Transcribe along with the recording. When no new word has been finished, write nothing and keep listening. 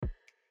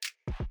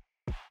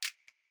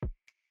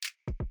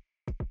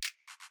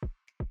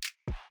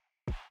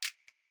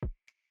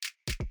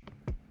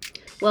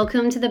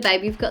Welcome to the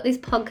Babe You've Got This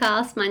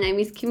podcast. My name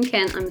is Kim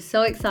Kent. I'm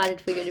so excited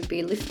for you to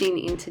be listening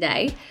in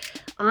today.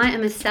 I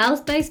am a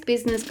sales-based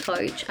business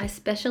coach. I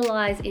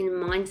specialize in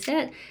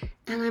mindset,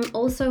 and I'm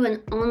also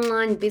an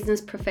online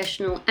business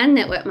professional and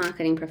network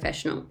marketing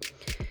professional.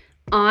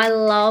 I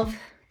love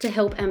to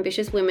help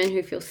ambitious women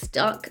who feel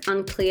stuck,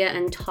 unclear,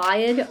 and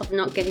tired of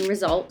not getting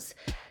results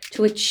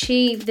to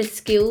achieve the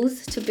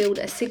skills to build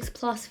a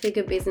 6+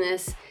 figure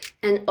business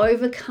and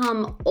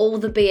overcome all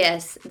the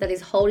BS that is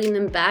holding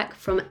them back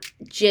from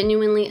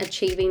genuinely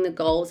achieving the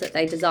goals that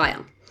they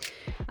desire.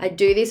 I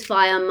do this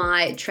via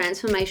my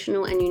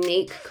transformational and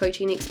unique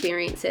coaching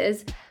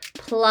experiences,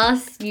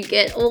 plus you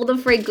get all the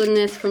free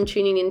goodness from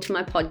tuning into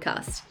my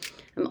podcast.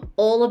 I'm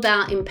all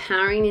about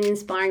empowering and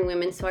inspiring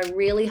women, so I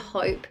really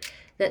hope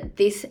that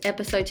this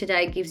episode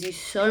today gives you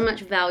so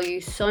much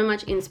value, so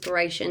much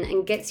inspiration,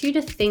 and gets you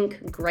to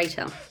think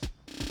greater.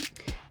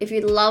 If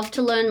you'd love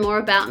to learn more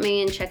about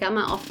me and check out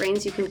my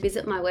offerings, you can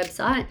visit my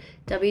website,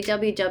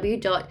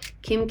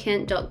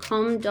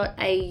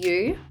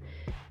 www.kimkent.com.au.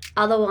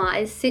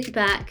 Otherwise, sit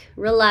back,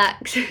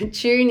 relax,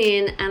 tune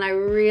in, and I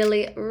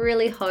really,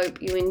 really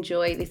hope you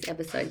enjoy this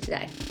episode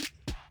today.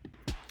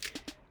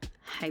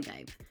 Hey,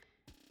 babe.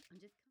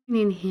 I'm just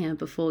coming in here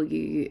before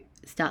you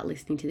start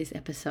listening to this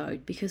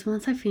episode because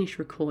once I finished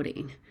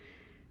recording,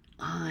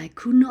 I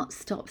could not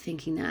stop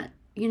thinking that,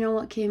 you know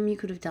what, Kim, you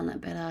could have done that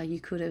better.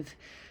 You could have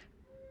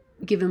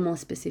given more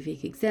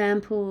specific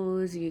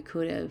examples, you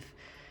could have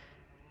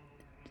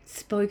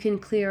spoken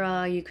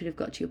clearer, you could have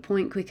got to your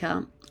point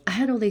quicker. I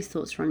had all these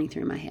thoughts running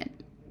through my head.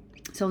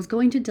 So I was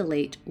going to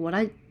delete what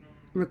I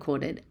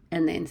recorded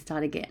and then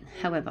start again.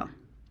 However,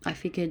 I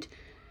figured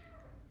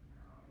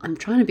I'm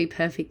trying to be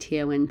perfect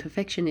here when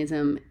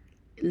perfectionism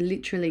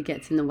literally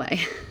gets in the way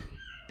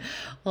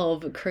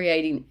of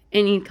creating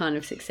any kind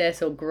of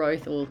success or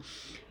growth or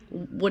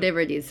whatever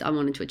it is I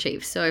wanted to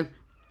achieve. So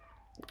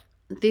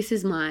this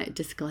is my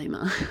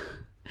disclaimer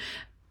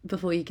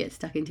before you get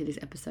stuck into this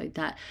episode,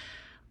 that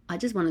I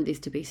just wanted this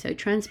to be so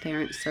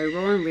transparent, so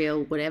raw and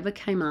real, whatever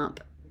came up,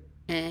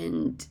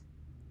 and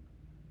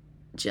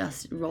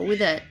just roll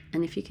with it.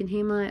 And if you can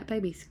hear my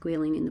baby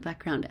squealing in the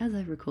background as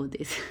I record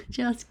this,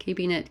 just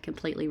keeping it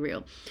completely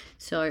real.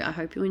 So I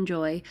hope you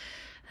enjoy.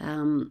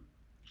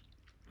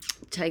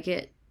 Take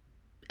it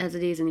as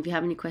it is, and if you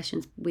have any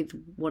questions with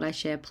what I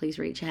share, please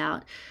reach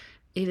out.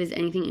 If there's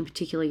anything in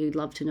particular you'd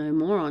love to know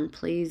more on,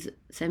 please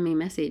send me a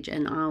message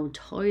and I'll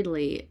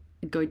totally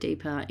go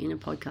deeper in a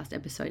podcast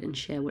episode and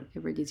share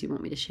whatever it is you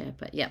want me to share.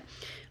 But yeah,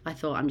 I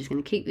thought I'm just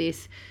going to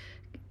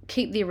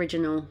keep the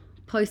original,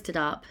 post it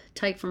up,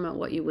 take from it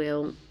what you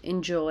will,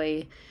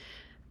 enjoy.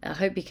 I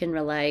hope you can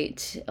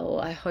relate,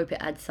 or I hope it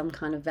adds some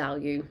kind of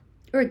value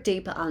or a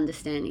deeper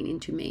understanding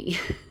into me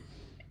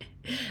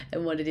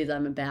and what it is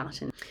I'm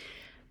about. And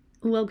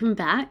welcome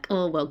back,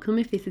 or welcome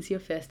if this is your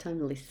first time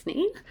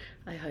listening.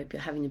 I hope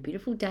you're having a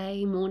beautiful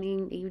day,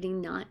 morning,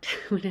 evening, night,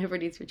 whenever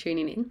it is you're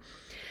tuning in.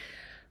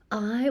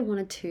 I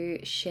wanted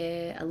to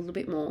share a little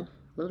bit more,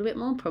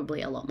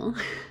 probably a lot more,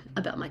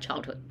 about my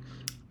childhood.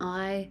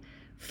 I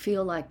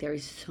feel like there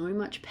is so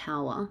much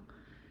power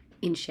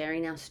in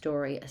sharing our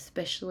story,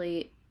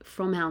 especially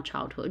from our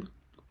childhood.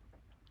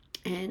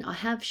 And I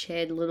have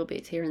shared little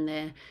bits here and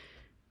there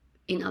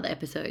in other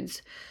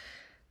episodes.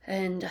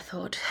 And I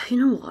thought, you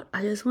know what,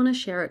 I just want to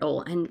share it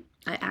all. And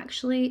I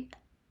actually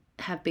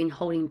have been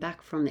holding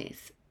back from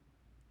this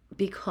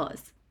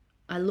because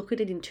I look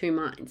at it in two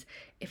minds.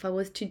 If I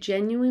was to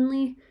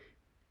genuinely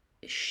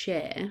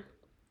share,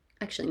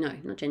 actually no,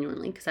 not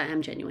genuinely, because I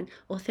am genuine,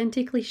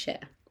 authentically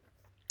share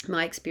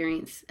my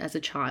experience as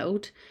a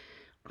child,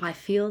 I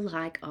feel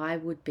like I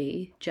would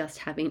be just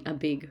having a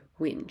big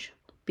whinge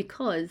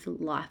because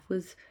life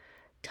was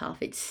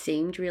tough. It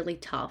seemed really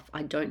tough.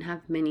 I don't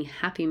have many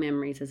happy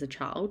memories as a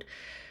child,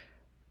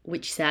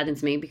 which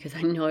saddens me because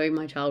I know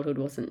my childhood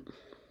wasn't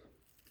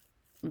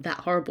that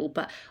horrible,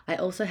 but I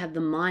also have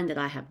the mind that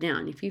I have now.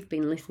 And if you've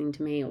been listening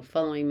to me or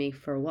following me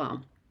for a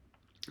while,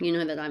 you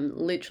know that I'm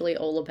literally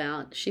all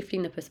about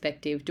shifting the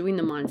perspective, doing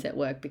the mindset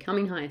work,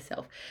 becoming higher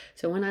self.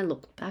 So when I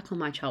look back on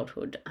my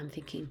childhood, I'm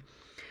thinking,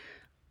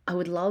 I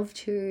would love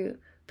to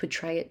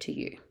portray it to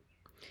you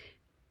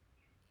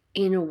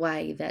in a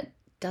way that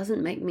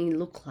doesn't make me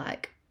look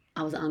like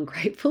I was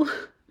ungrateful.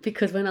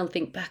 Because when I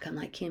think back, I'm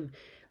like, Kim,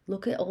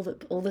 look at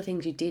all the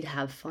things you did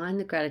have, find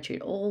the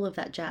gratitude, all of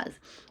that jazz.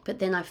 But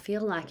then I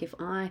feel like if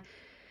I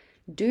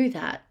do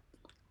that,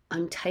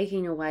 I'm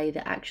taking away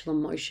the actual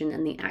emotion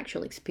and the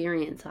actual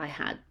experience I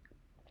had.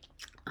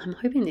 I'm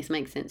hoping this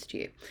makes sense to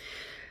you.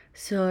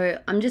 So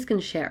I'm just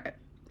going to share it.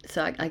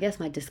 So I guess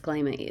my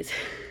disclaimer is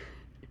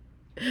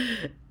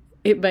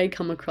it may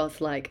come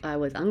across like I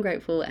was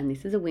ungrateful and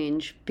this is a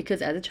whinge,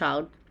 because as a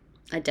child,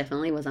 I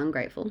definitely was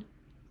ungrateful.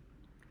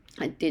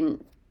 I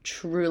didn't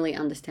truly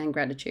understand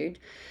gratitude.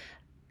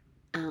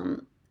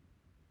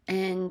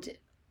 And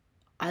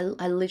I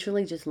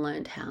literally just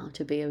learned how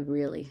to be a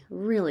really,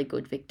 really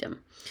good victim.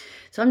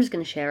 So I'm just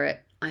going to share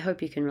it. I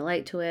hope you can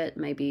relate to it.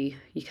 Maybe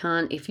you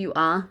can't. If you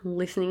are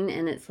listening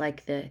and it's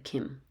like the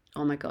Kim,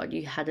 oh my God,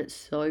 you had it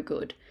so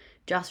good.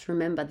 just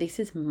remember this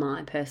is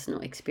my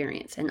personal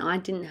experience, and I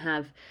didn't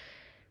have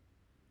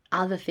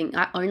other things.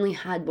 I only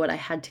had what I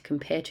had to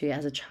compare to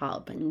as a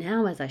child, but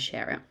now as I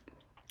share it,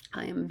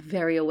 I am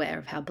very aware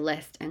of how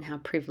blessed and how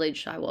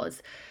privileged I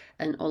was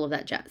and all of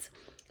that jazz.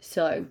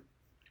 So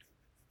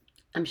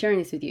I'm sharing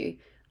this with you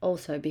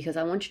also because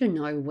I want you to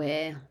know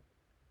where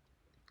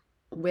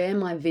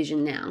my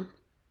vision now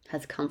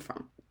has come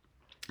from.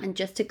 And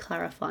just to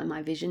clarify,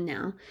 my vision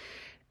now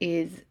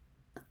is,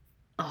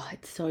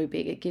 it's so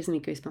big, it gives me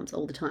goosebumps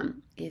all the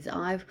time, is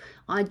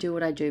I do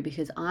what I do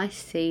because I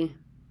see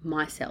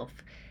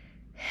myself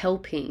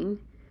helping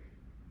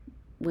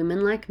women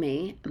like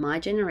me, my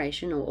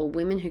generation, or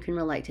women who can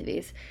relate to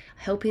this,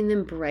 helping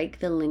them break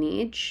the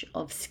lineage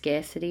of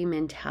scarcity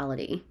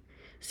mentality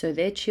so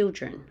their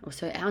children, or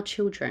so our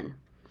children,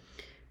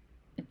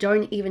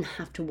 don't even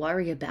have to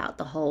worry about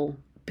the whole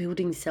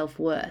building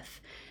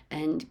self-worth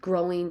and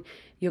growing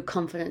your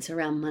confidence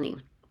around money.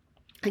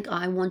 Like,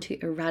 I want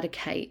to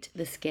eradicate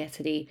the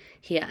scarcity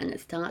here, and it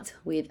starts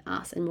with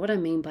us. And what I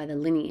mean by the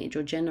lineage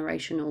or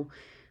generational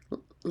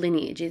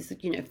lineage is,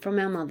 from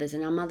our mothers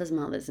and our mothers'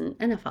 mothers and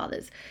our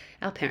fathers,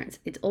 our parents.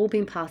 It's all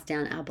been passed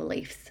down, our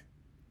beliefs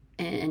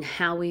and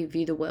how we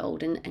view the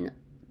world. And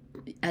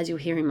as you'll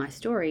hear in my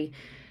story,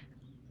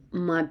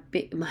 my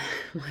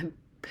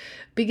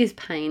biggest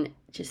pain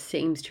just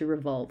seems to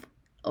revolve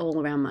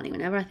all around money.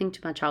 Whenever I think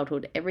to my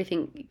childhood,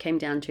 everything came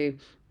down to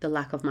the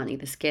lack of money,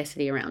 the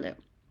scarcity around it.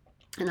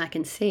 And I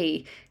can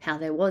see how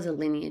there was a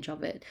lineage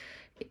of it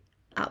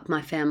up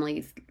my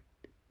family's,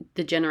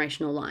 the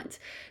generational lines.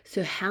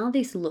 So how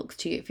this looks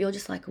to you, if you're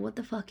just like, what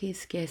the fuck is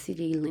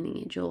scarcity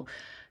lineage or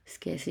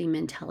scarcity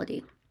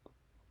mentality?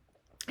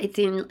 It's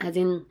as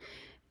in,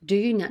 do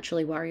you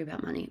naturally worry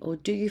about money, or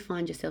do you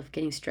find yourself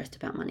getting stressed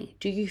about money?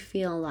 Do you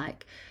feel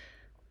like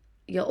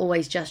you're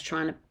always just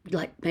trying to,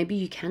 like, maybe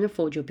you can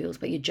afford your bills,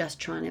 but you're just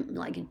trying to,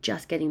 like, you're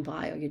just getting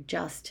by, or you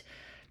just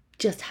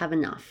have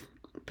enough,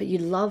 but you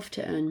love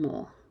to earn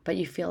more, but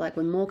you feel like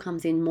when more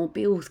comes in, more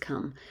bills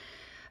come.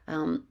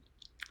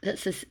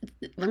 That's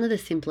one of the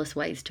simplest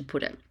ways to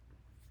put it.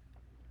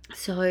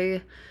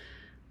 So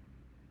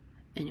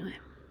anyway,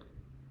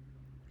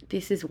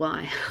 this is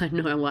why I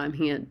know why I'm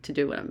here to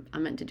do what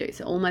I'm meant to do.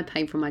 So all my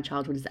pain from my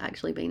childhood has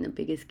actually been the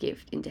biggest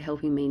gift into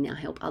helping me now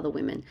help other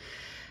women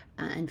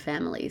and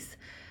families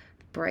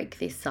break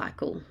this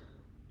cycle.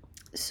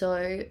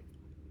 So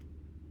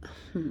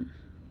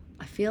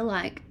I feel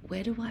like,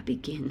 where do I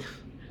begin?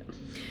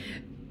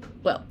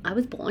 Well, I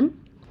was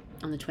born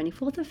on the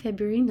 24th of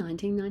February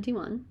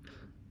 1991,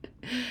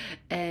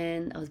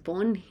 and I was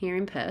born here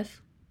in Perth,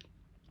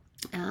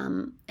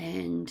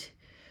 and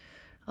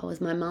I was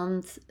my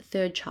mum's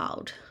third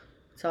child.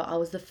 So I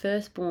was the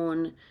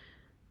firstborn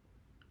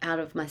out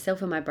of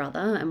myself and my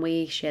brother, and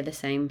we share the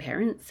same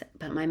parents,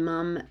 but my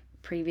mum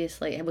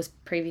was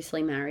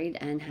previously married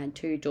and had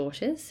two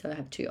daughters. So I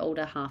have two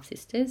older half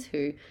sisters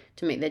who,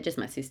 to me, they're just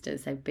my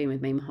sisters. They've been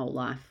with me my whole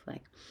life,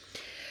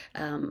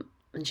 and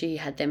she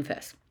had them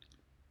first.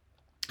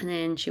 And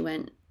then she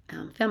went,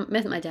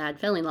 met my dad,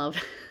 fell in love,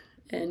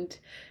 and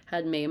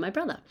had me and my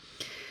brother.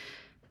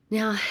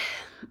 Now,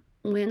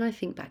 when I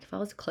think back, if I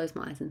was to close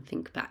my eyes and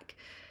think back,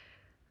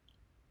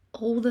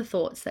 all the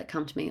thoughts that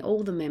come to me,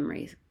 all the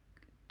memories,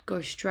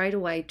 go straight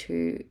away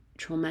to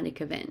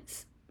traumatic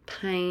events.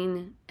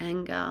 Pain,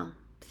 anger,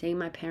 seeing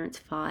my parents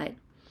fight,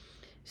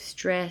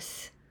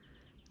 stress,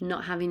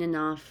 not having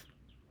enough,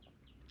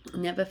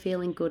 never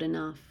feeling good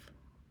enough,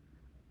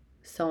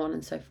 so on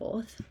and so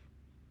forth.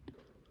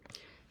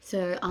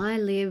 So I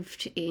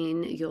lived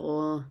in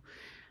your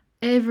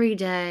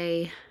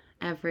everyday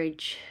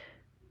average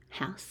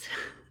house.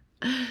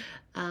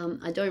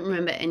 I don't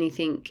remember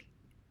anything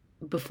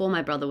before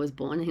my brother was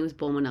born. He was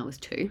born when I was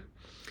 2.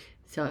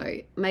 So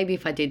maybe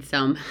if I did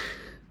some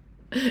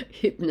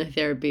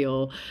hypnotherapy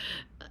or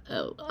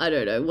I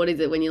don't know, what is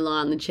it when you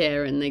lie on the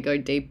chair and they go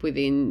deep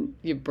within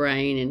your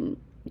brain and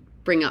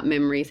bring up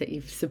memories that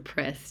you've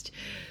suppressed,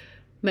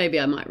 maybe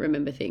I might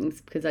remember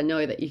things, because I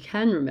know that you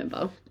can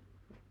remember,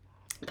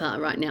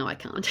 but right now I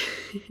can't.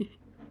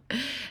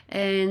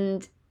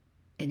 And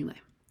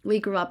anyway, we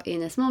grew up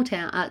in a small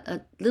town,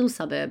 a little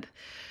suburb,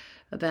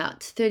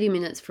 about 30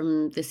 minutes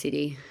from the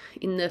city,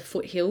 in the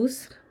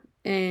foothills,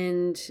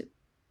 and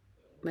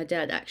my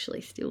dad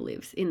actually still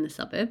lives in the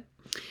suburb.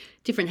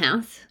 Different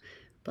house,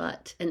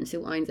 and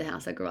still owns the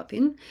house I grew up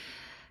in.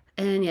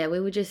 And yeah, we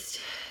were just,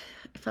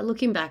 if I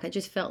looking back, I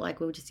just felt like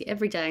we were just the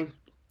everyday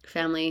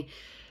family,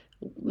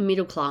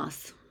 middle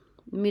class,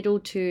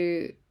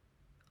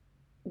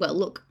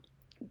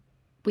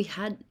 we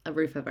had a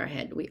roof over our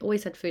head. We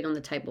always had food on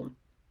the table.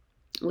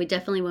 We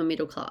definitely were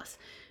middle class,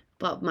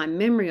 but my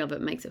memory of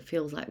it makes it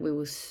feel like we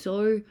were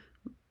so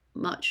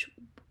much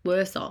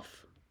worse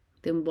off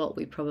than what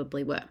we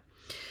probably were.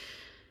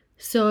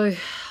 So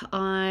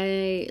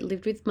I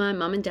lived with my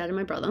mum and dad and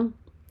my brother,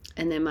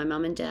 and then my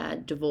mum and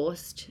dad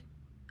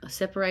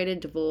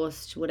separated,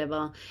 divorced,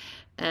 whatever,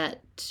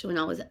 when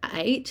I was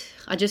 8.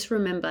 I just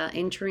remember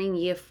entering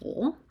year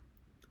 4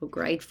 or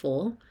grade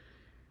 4,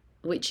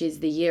 which is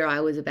the year I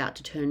was about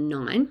to turn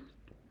 9.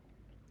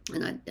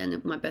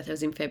 and my birthday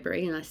was in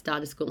February, and I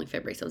started school in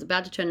February. So I was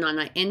about to turn 9.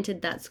 I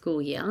entered that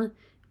school year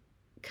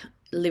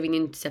living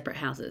in separate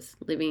houses.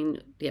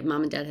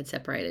 Mum and dad had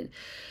separated.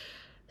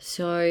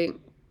 So,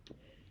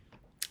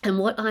 and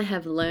what I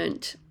have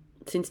learnt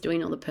since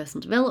doing all the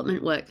personal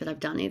development work that I've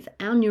done is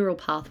our neural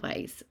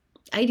pathways,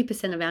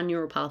 80% of our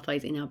neural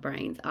pathways in our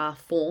brains are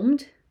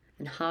formed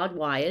and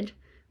hardwired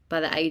by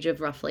the age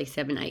of roughly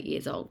 7-8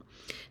 years old.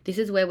 This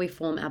is where we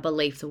form our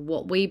beliefs of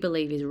what we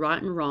believe is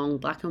right and wrong,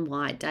 black and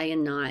white, day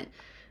and night,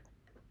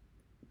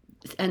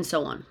 and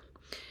so on.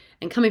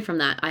 And coming from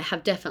that, I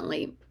have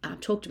definitely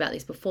talked about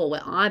this before,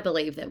 where I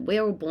believe that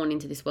we're all born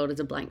into this world as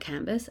a blank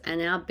canvas,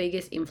 and our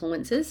biggest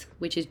influences,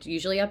 which is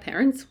usually our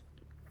parents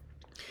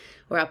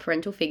or our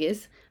parental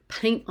figures,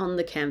 paint on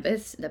the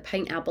canvas, that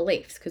paint our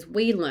beliefs, because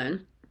we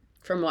learn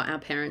from what our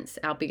parents,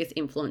 our biggest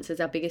influences,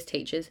 our biggest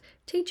teachers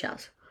teach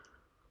us.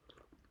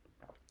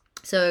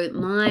 So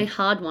my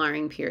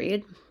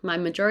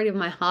majority of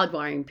my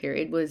hardwiring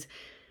period was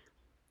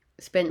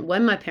spent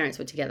when my parents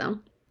were together.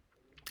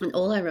 And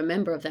all I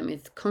remember of them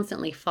is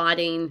constantly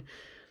fighting,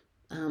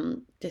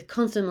 there's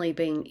constantly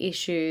being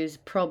issues,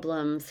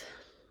 problems.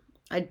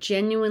 I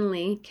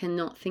genuinely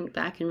cannot think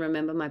back and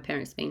remember my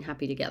parents being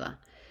happy together.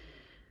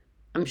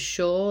 I'm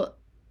sure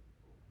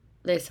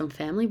there's some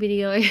family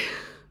video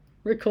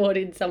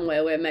recorded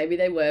somewhere where maybe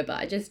they were, but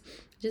I just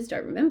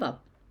don't remember.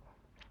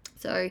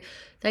 So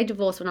they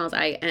divorced when I was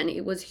 8, and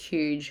it was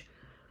huge.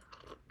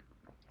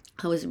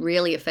 I was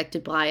really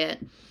affected by it.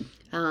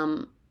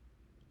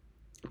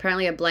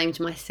 Apparently I blamed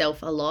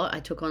myself a lot. I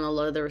took on a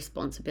lot of the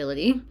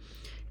responsibility.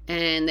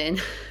 And then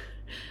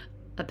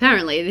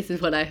apparently this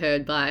is what I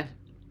heard by,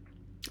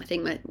 I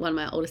think one of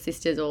my older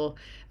sisters or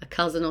a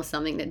cousin or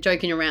something, that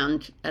joking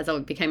around as I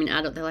became an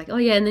adult, they're like, oh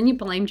yeah, and then you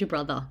blamed your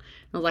brother. And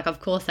I was like, of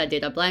course I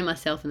did. I blamed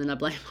myself and then I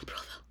blamed my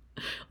brother.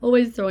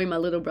 Always throwing my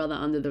little brother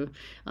under the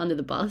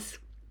bus.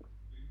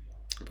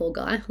 Poor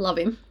guy. Love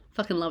him.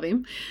 Fucking love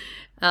him.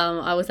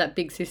 I was that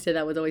big sister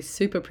that was always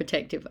super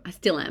protective. I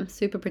still am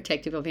super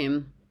protective of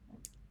him,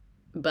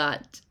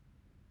 but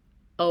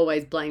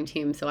always blamed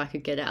him so I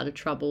could get out of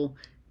trouble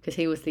because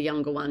he was the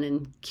younger one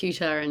and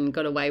cuter and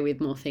got away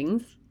with more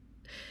things.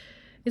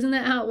 Isn't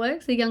that how it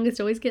works? The youngest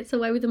always gets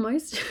away with the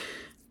most.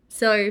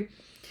 So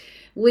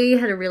we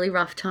had a really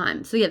rough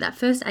time. So yeah, that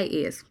first 8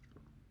 years,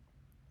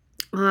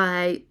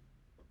 all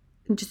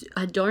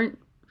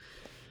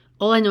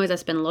I know is I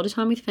spent a lot of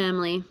time with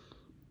family,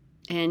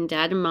 and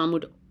dad and mum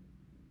would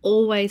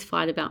always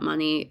fight about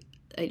money.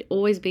 They'd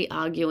always be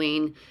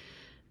arguing.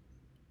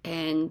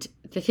 And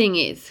the thing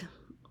is,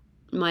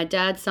 my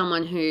dad's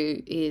someone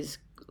he's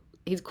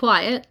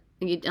quiet.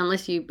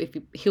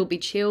 He'll be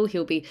chill,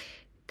 he'll be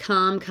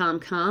calm,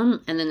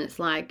 and then it's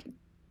like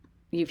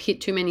you've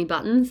hit too many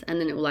buttons and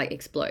then it will like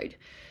explode,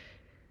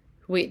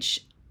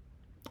 which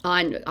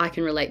I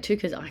can relate to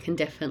because I can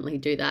definitely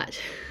do that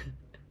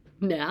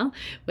now,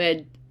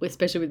 where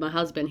especially with my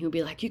husband, he'll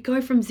be like, you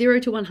go from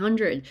 0 to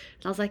 100. And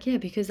I was like, yeah,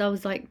 because I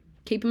was like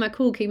keeping my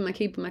cool,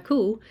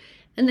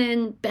 and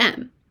then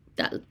bam,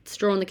 that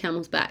straw on the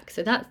camel's back.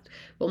 So that's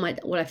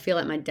what I feel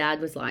like my dad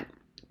was like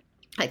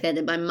that.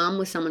 And my mum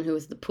was someone who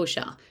was the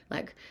pusher,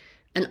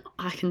 and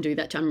I can do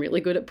that too. I'm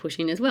really good at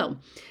pushing as well.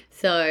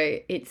 So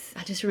I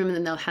just remember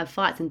them, they'll have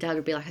fights and dad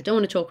would be like, I don't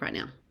want to talk right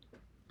now.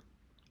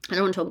 I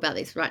don't want to talk about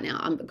this right now.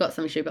 I've got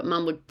some issue, but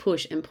mum would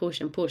push and push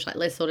and push, like,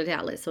 let's sort it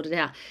out.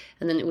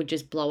 And then it would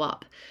just blow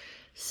up.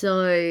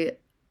 So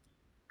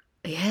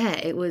yeah,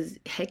 it was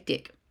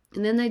hectic.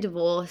 And then they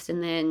divorced,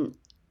 so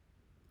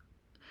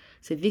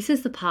this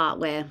is the part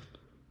where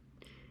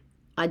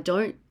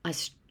it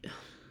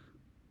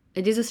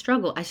is a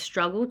struggle. I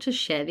struggle to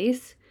share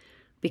this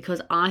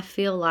because I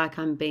feel like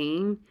I'm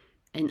being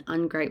an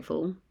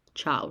ungrateful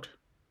child.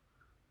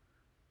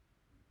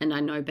 And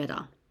I know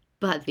better.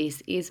 But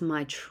this is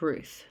my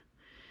truth.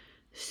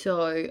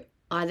 So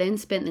I then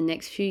spent the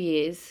next few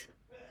years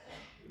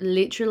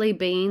literally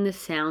being the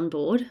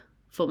soundboard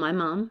for my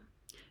mum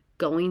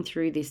going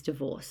through this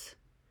divorce.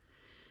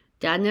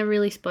 Dad never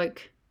really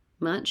spoke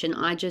much, and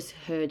I just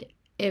heard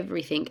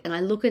everything. And I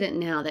look at it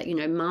now that,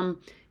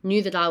 mum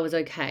knew that I was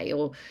okay,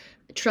 or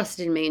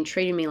trusted in me and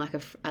treated me like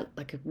a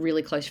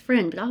really close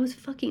friend, but I was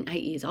fucking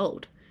 9 years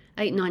old.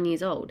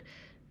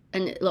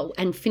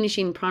 And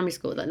finishing primary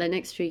school, the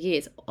next few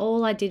years,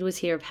 all I did was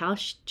hear of how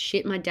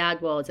shit my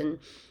dad was and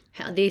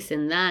how this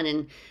and that,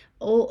 and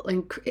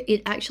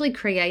it actually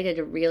created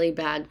a really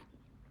bad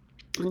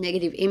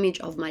negative image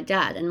of my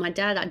dad. And my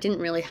dad, I didn't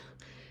really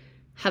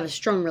have a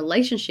strong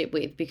relationship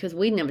with because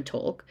we'd never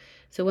talk.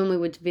 So when we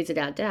would visit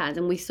our dads,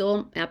 and we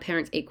saw our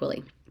parents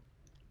equally,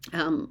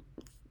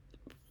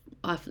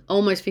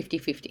 almost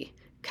 50-50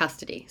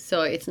 custody.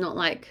 So it's not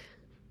like,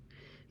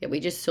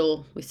 we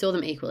saw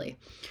them equally.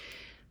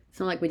 It's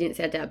not like we didn't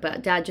see our dad,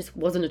 but dad just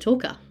wasn't a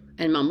talker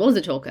and mum was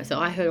a talker. So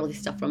I heard all this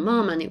stuff from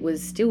mum, and it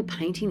was still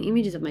painting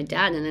images of my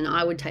dad. And then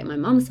I would take my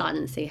mum's side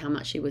and see how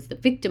much she was the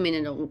victim in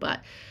it all.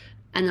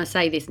 And I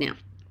say this now,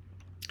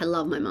 I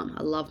love my mum.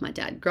 I love my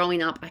dad.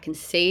 Growing up, I can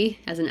see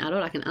as an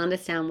adult, I can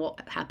understand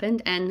what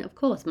happened. And of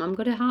course, mum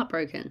got her heart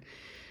broken.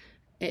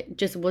 it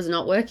just was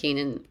not working,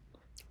 and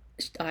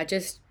I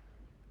just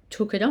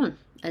took it on.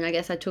 And I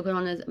guess I took it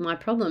on as my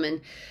problem.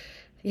 And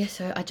yeah,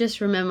 so I just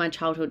remember my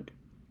childhood,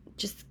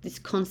 just this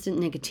constant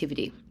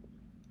negativity.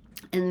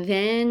 And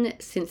then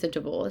since the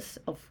divorce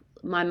of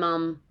my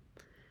mum,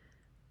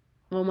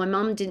 well, my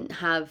mum didn't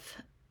have,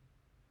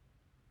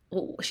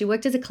 well, she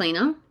worked as a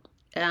cleaner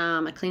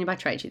by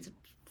trade. She's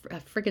a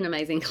freaking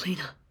amazing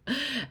cleaner.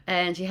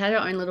 And she had her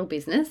own little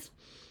business.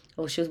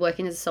 Well, she was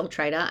working as a sole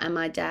trader, and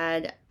my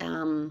dad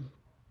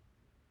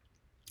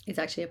is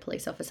actually a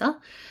police officer.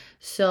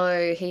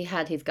 So he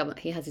has his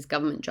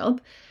government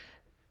job.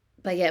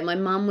 But yeah, my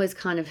mum was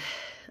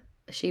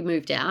she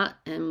moved out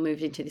and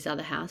moved into this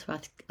other house where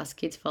us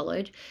kids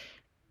followed.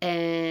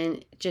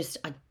 And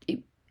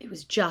it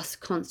was just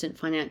constant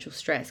financial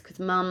stress because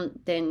mum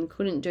then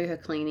couldn't do her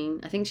cleaning.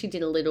 I think she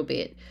did a little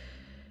bit.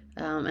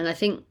 And I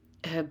think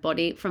her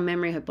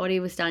body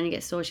was starting to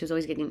get sore. She was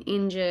always getting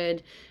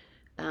injured.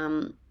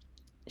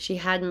 She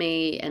had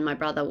me and my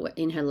brother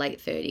in her late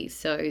 30s.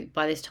 So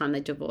by this time they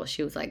divorced,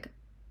 she was like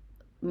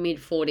mid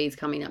 40s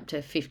coming up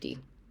to 50.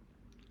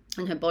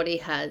 And her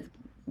body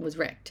was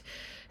wrecked.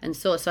 And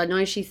so I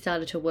know she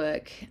started to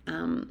work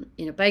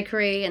in a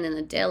bakery and in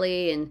a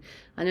deli. And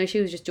I know she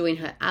was just doing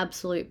her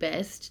absolute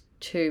best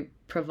to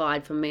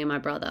provide for me and my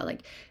brother.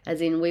 Like,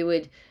 as in, we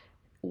would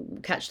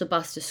catch the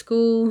bus to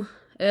school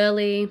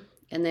early.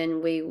 And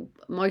then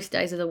most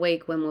days of the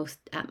week when we were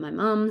at my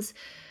mum's,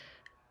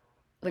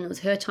 when it was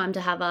her time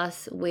to have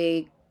us,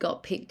 we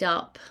got picked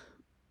up.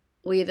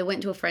 We either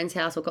went to a friend's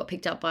house or got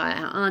picked up by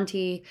our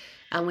auntie,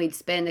 and we'd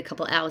spend a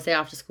couple of hours there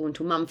after school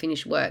until mum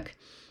finished work,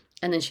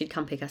 and then she'd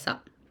come pick us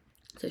up.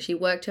 So she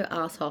worked her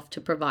ass off to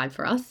provide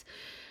for us,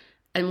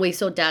 and we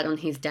saw dad on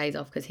his days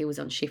off because he was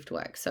on shift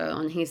work. So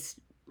on his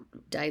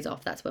days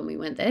off, that's when we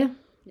went there,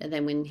 and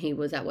then when he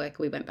was at work,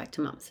 we went back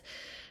to mum's.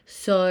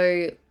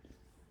 So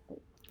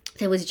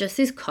there was just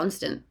this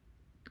constant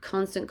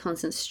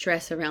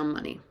stress around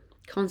money.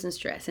 Constant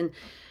stress. And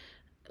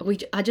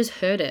I just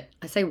heard it.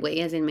 I say we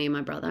as in me and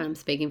my brother. I'm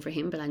speaking for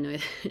him, but I know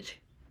that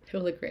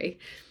he'll agree.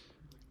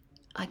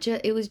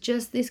 It was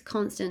just this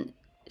constant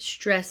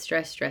stress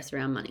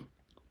around money.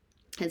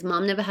 His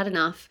mum never had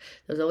enough.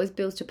 There was always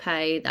bills to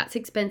pay. That's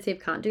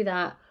expensive. Can't do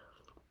that.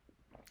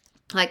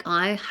 Like,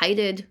 I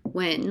hated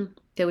when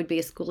there would be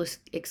a school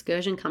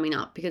excursion coming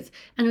up and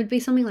it would be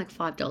something like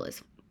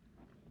 $5,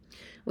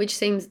 which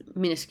seems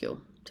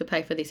minuscule to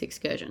pay for this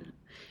excursion.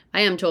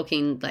 I am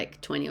talking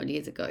like 20 odd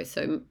years ago.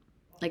 So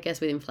I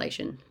guess with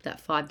inflation,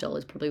 that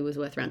 $5 probably was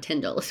worth around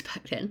 $10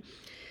 back then.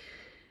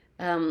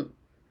 And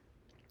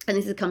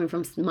this is coming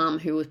from mum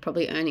who was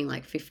probably earning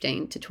like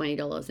 $15 to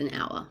 $20 an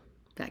hour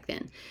back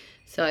then.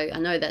 So I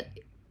know that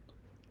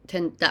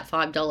that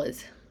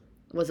 $5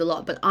 was a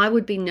lot, but I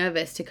would be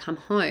nervous to come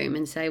home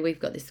and say, we've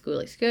got this school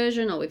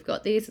excursion or we've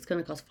got this, it's going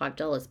to cost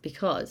 $5,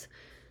 because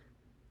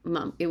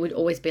mum, it would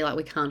always be like,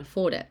 we can't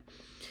afford it.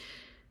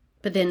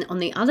 But then on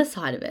the other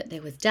side of it,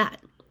 there was dad,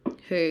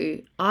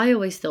 who I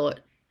always thought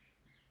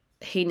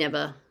he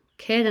never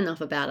cared enough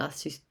about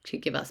us to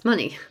give us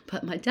money.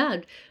 But my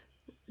dad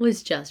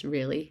was just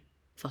really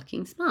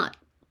fucking smart.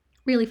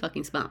 Really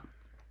fucking smart.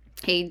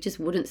 He just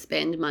wouldn't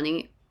spend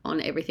money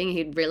on everything.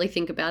 He'd really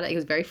think about it. He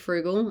was very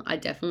frugal. I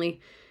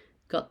definitely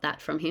got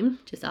that from him.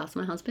 Just ask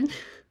my husband.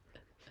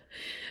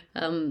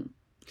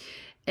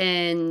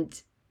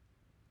 And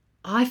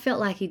I felt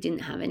like he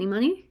didn't have any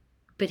money,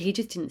 but he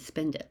just didn't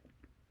spend it.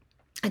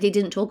 And he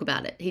didn't talk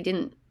about it. He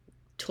didn't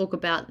talk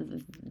about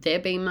there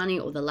being money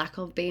or the lack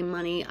of being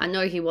money. I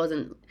know he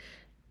wasn't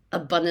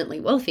abundantly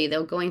wealthy. They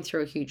were going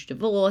through a huge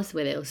divorce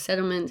where there was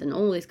settlements and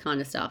all this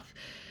kind of stuff.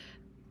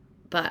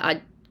 But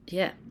I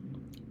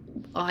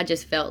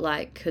just felt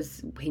like,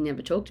 because he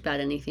never talked about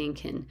anything,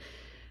 and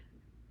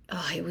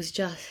there was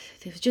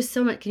just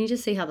so much. Can you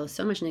just see how there was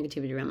so much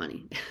negativity around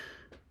money?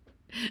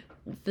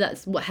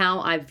 That's how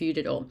I viewed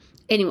it all.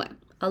 Anyway,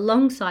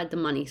 alongside the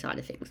money side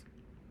of things.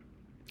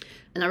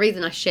 And the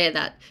reason I share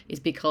that is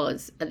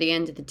because at the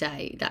end of the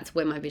day, that's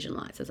where my vision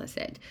lies, as I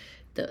said,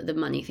 the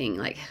money thing.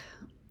 Like,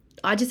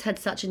 I just had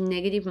such a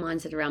negative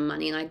mindset around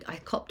money, and I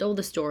copped all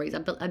the stories.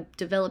 I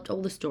developed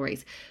all the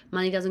stories.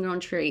 Money doesn't grow on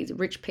trees.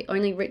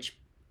 Only rich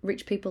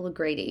people are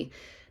greedy.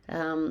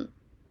 And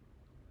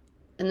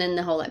then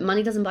the whole, like,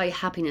 money doesn't buy you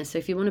happiness. So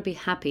if you want to be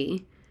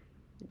happy,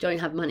 don't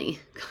have money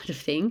kind of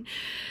thing.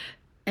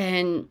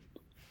 And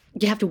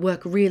you have to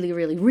work really,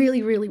 really,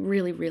 really, really,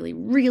 really, really,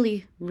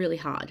 really, really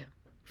hard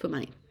for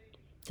money.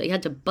 So you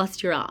had to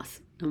bust your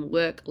ass and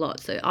work a lot.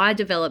 So I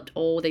developed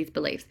all these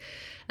beliefs.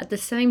 At the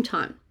same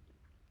time,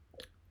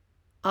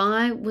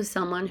 I was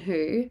someone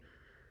who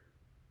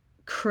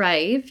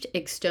craved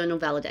external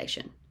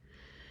validation.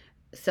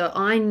 So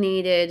I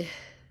needed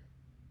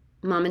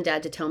mum and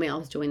dad to tell me I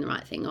was doing the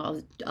right thing,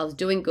 or I was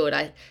doing good.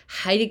 I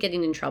hated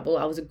getting in trouble.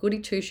 I was a goody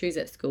two-shoes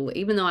at school,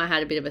 even though I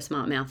had a bit of a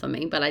smart mouth on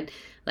me. But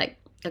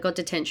I got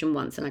detention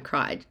once and I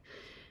cried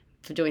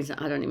for doing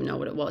something. I don't even know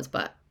what it was,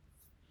 but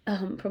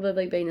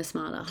probably being a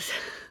smart ass.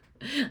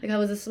 Like, I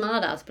was a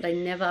smart ass, but I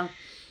never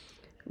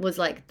was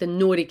like the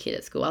naughty kid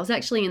at school. I was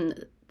actually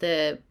in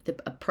a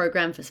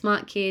program for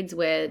smart kids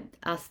where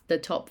us, the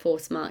top 4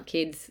 smart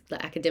kids,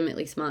 the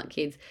academically smart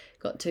kids,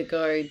 got to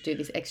go do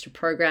this extra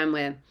program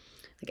where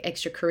like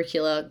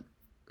extracurricular,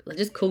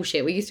 just cool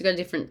shit. We used to go to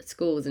different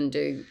schools and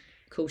do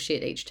cool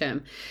shit each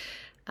term,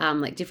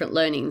 like different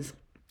learnings.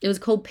 It was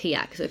called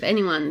PIAC. So if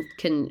anyone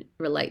can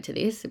relate to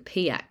this,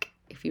 PIAC,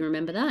 if you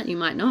remember that, you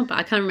might know it, but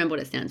I can't remember what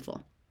it stands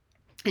for.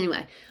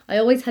 Anyway, I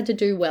always had to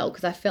do well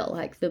because I felt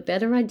like the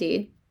better I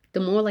did,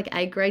 the more like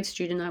A grade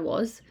student I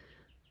was,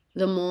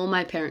 the more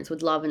my parents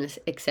would love and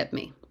accept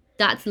me.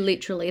 That's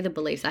literally the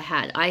beliefs I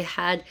had. I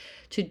had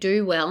to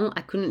do well.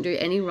 I couldn't do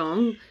any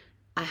wrong.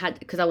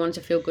 Because I wanted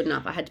to feel good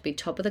enough. I had to be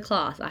top of the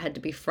class. I had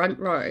to be front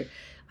row.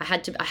 I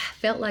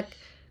felt like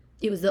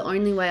it was the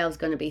only way I was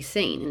going to be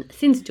seen. And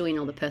since doing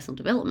all the personal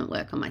development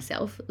work on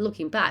myself,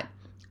 looking back,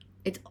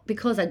 it's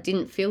because I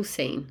didn't feel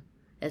seen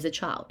as a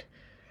child.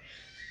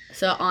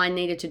 So I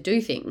needed to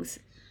do things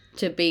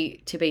to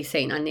be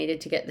seen. I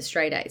needed to get the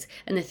straight A's.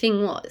 And the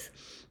thing was,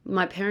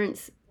 my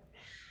parents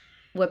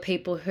were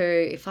people who,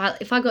 if I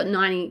got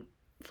 95%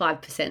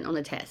 on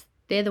a test,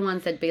 they're the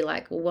ones that'd be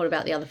like, well, what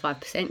about the other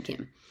 5%,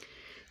 Kim?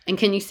 And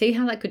can you see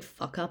how that could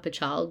fuck up a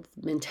child's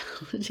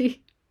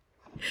mentality?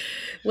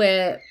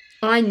 Where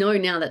I know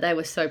now that they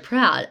were so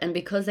proud, and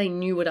because they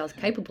knew what I was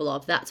capable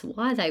of, that's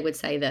why they would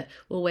say that,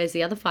 well, where's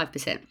the other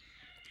 5%?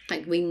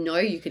 Like, we know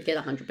you could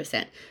get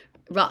 100%.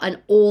 Right,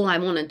 and all I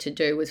wanted to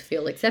do was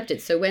feel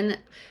accepted. So when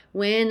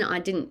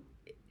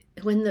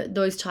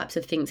those types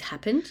of things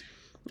happened,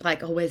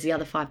 like, oh, where's the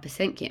other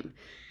 5%, Kim?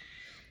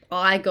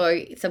 I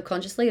go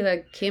subconsciously,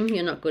 Kim,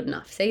 you're not good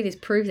enough. See, this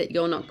proves that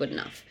you're not good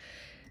enough.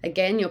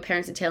 Again, your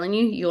parents are telling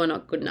you you're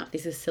not good enough.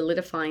 This is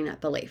solidifying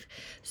that belief.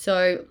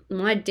 So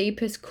my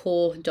deepest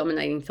core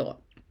dominating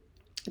thought,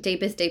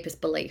 deepest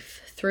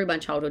belief through my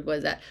childhood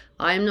was that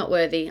I am not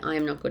worthy, I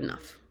am not good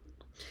enough.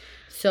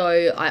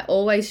 So I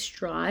always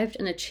strived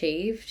and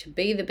achieved to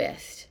be the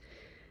best,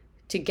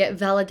 to get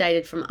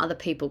validated from other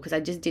people, because I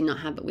just did not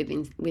have it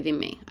within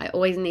me. I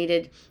always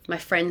needed my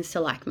friends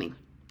to like me.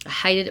 I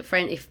hated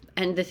it,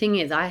 and the thing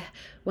is, I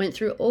went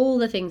through all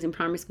the things in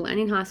primary school and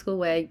in high school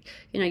where,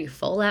 you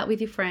fall out with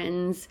your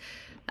friends,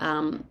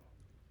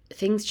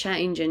 things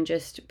change and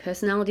just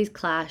personalities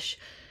clash,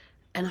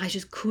 and I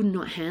just could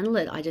not handle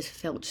it. I just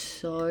felt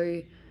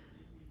so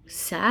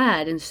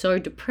sad and so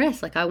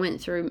depressed. Like, I went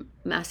through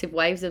massive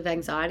waves of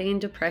anxiety and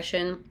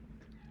depression.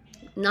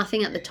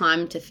 Nothing at the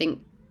time to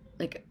think,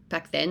 like,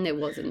 back then there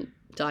wasn't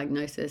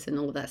diagnosis and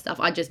all of that stuff.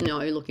 I just know,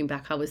 looking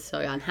back, I was so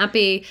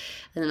unhappy,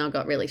 and then I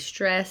got really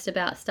stressed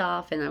about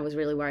stuff, and I was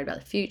really worried about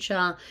the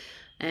future,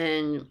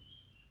 and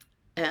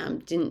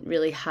didn't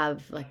really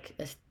have like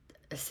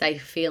a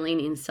safe feeling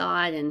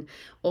inside, and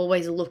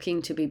always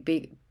looking to be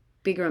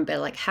bigger and better.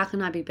 Like, how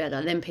can I be better?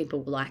 Then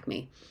people will like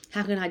me.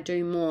 How can I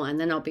do more? And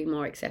then I'll be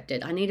more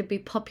accepted. I need to be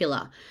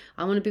popular.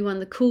 I want to be one of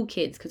the cool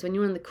kids, because when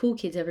you're one of the cool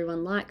kids,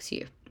 everyone likes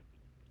you.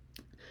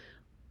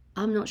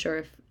 I'm not sure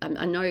if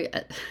I know.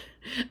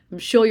 I'm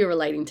sure you're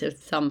relating to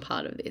some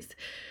part of this.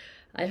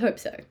 I hope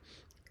so.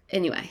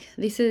 Anyway,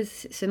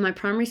 so my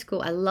primary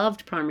school. I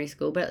loved primary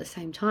school, but at the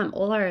same time,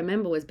 all I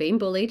remember was being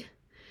bullied,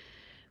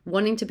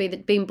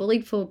 being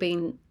bullied for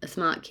being a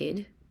smart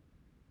kid.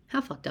 How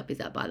fucked up is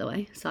that, by the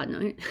way? Side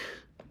note.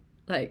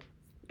 Like,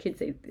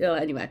 kids.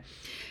 Anyway.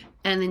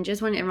 And then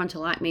just wanting everyone to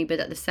like me, but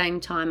at the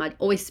same time, I'd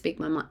always speak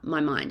my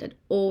mind.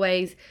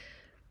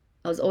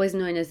 I was always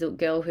known as the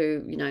girl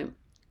who,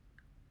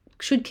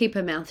 should keep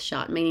her mouth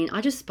shut, meaning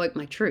I just spoke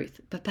my truth.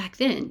 But back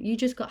then, you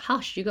just got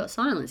hushed, you got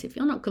silence. If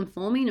you're not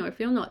conforming, or if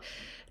you're not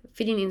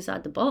fitting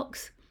inside the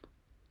box,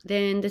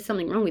 then there's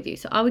something wrong with you.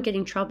 So I would get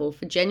in trouble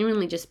for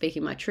genuinely just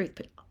speaking my truth,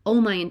 but all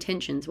my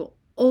intentions were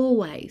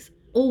always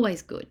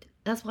good.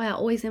 That's why I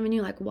always never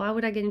knew, like, why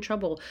would I get in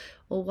trouble?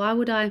 Or why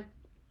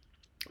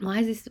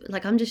is this,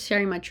 like, I'm just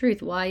sharing my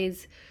truth. Why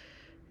is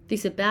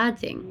this a bad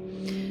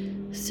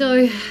thing?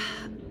 So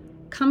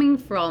coming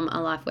from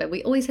a life where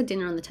we always had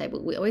dinner on the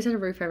table, we always had a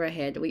roof over our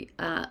head, we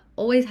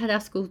always had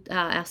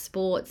our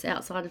sports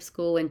outside of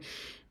school, and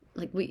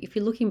like, if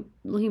you're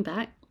looking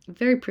back,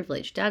 very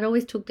privileged. Dad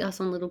always took us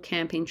on little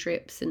camping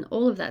trips and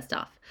all of that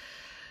stuff.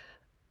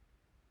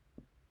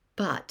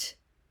 But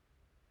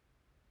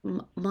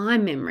my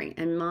memory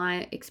and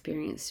my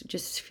experience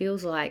just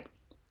feels like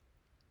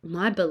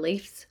my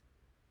beliefs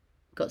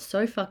got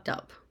so fucked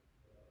up.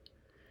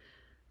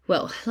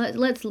 Well,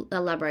 let's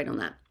elaborate on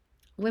that.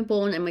 We're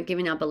born and we're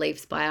given our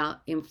beliefs by our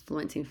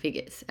influencing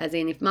figures. As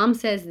in, if mum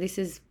says this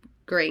is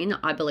green,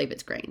 I believe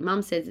it's green.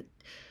 Mum says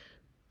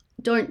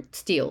don't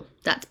steal,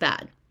 that's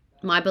bad.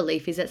 My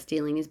belief is that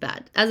stealing is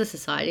bad. As a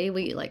society,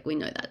 we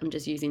know that. I'm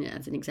just using it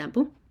as an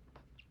example.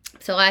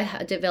 So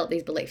I developed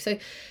these beliefs. So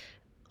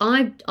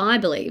I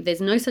believe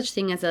there's no such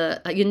thing as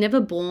you're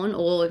never born,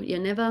 or you're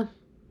never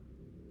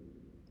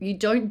You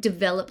don't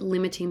develop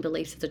limiting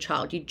beliefs as a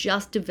child. You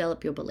just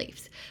develop your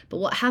beliefs. But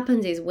what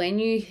happens is when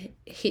you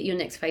hit your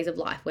next phase of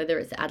life, whether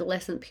it's the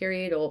adolescent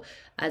period or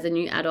as a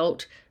new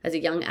adult, as a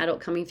young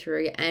adult coming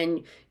through,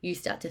 and you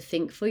start to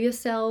think for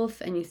yourself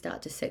and you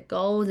start to set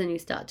goals and you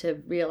start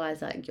to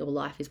realize that your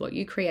life is what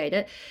you create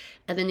it.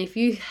 And then if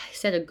you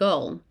set a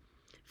goal,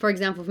 for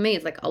example, for me,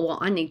 it's like, oh, well,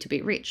 I need to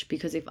be rich,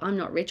 because if I'm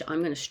not rich, I'm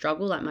going to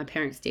struggle like my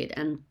parents did.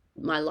 And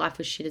my life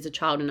was shit as a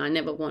child, and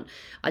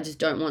I just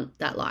don't want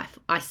that life.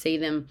 I see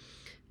them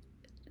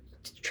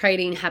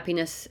trading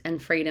happiness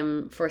and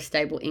freedom for a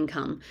stable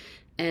income,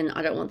 and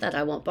I don't want that.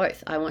 I want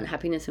both. I want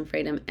happiness and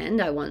freedom,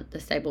 and I want the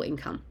stable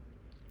income.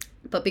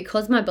 But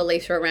because my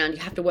beliefs are around, you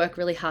have to work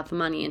really hard for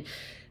money, and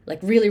like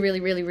really, really,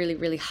 really, really,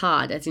 really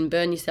hard, as in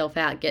burn yourself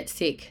out, get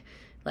sick,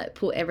 like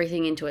put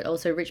everything into it.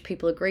 Also, rich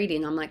people are greedy,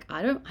 and I'm like,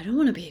 I don't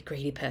want to be a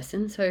greedy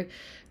person. So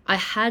I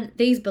had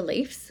these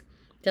beliefs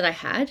that I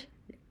had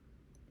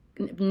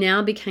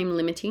now became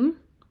limiting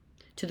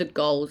to the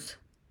goals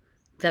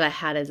that I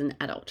had as an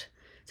adult.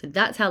 So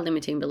that's how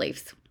limiting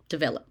beliefs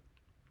develop,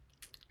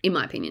 in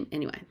my opinion.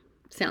 Anyway,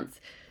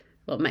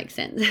 makes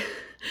sense.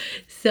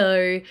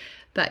 So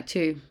back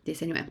to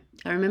this anyway.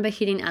 I remember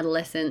hitting my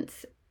adolescent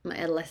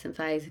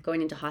phase,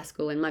 going into high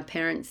school, and my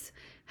parents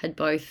had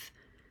both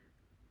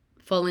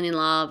fallen in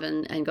love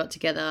and got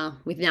together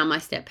with now my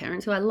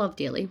step-parents, who I love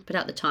dearly, but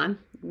at the time,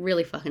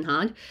 really fucking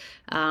hard.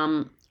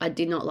 I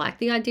did not like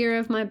the idea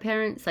of my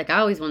parents. Like, I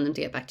always wanted them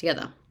to get back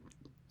together,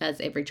 as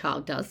every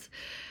child does.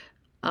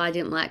 I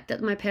didn't like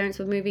that my parents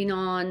were moving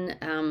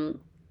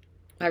on.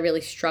 I really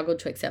struggled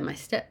to accept my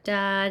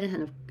stepdad,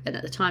 and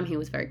at the time he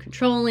was very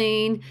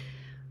controlling.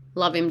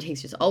 Love him,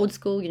 he's just old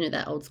school,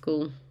 that old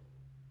school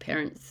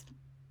parents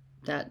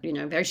that,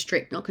 very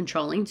strict, not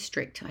controlling,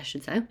 strict, I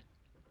should say.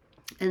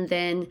 And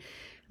then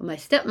my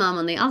stepmom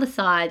on the other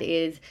side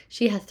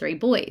she has three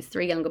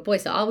younger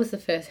boys. So I was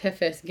her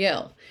first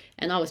girl,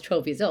 and I was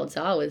 12 years old.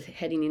 So I was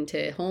heading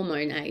into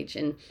hormone age,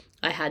 and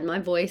I had my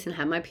voice and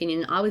had my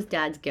opinion. I was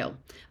dad's girl.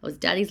 I was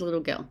daddy's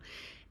little girl.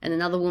 And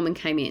another woman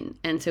came in.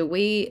 And so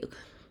it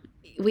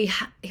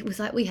was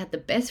like we had the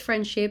best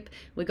friendship.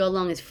 We got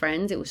along as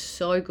friends. It was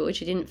so good.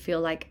 She didn't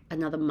feel like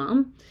another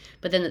mum.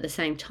 But then at the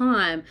same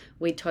time,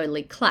 we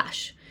totally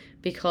clash,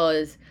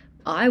 because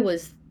I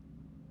was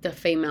the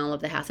female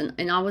of the house,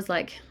 and I was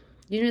like,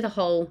 when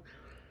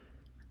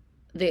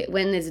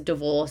there's a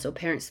divorce or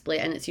parent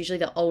split, and it's usually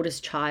the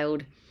oldest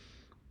child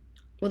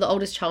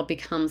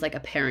becomes like a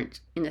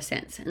parent in a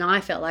sense, and I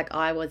felt like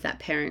I was that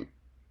parent.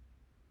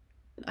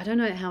 I don't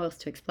know how else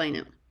to explain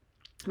it,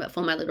 but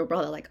for my little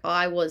brother, like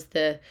I was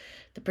the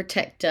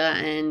protector,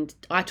 and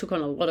I took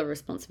on a lot of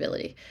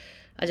responsibility.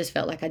 I just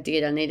felt like I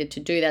needed to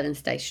do that and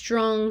stay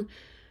strong.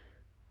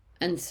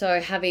 And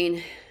so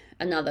having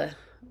another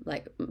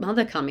like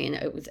mother come in,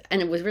 it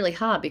was really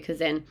hard, because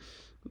then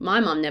my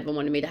mom never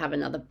wanted me to have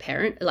another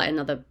parent, like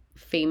another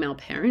female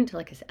parent,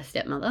 like a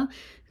stepmother.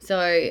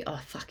 So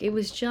it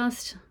was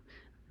just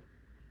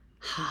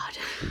hard.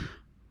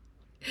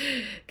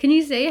 Can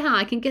you see how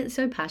I can get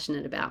so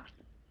passionate about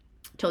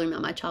talking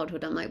about my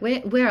childhood? I'm like,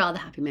 where are the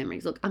happy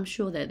memories? Look, I'm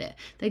sure they're there.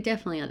 They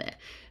definitely are there.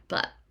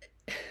 But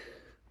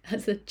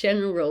as a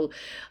general rule,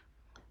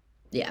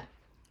 yeah.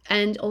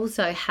 And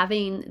also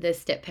having the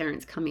step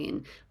parents come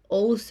in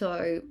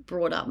also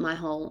brought up my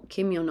whole,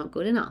 Kim, you're not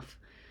good enough.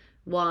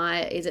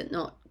 Why is it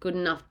not good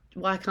enough?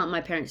 Why can't my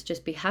parents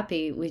just be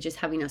happy with just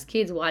having us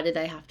kids? Why do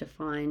they have to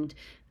find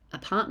a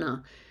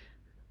partner?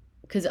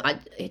 Because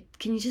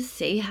can you just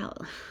see how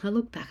I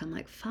look back? I'm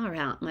like, far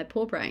out, my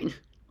poor brain.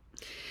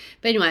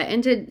 But anyway, I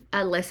entered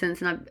adolescence,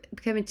 and I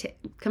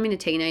becoming a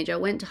teenager,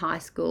 went to high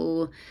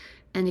school,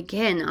 and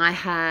again, I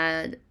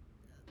had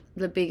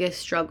the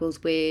biggest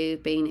struggles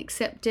with being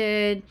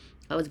accepted.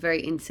 I was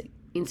very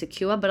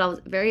insecure, but I was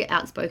very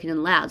outspoken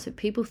and loud, so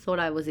people thought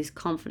I was this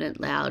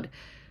confident, loud,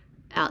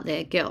 out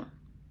there girl.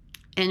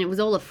 And it was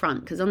all a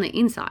front, because on the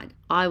inside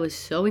I was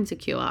so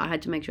insecure. I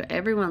had to make sure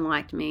everyone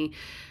liked me.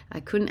 I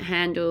couldn't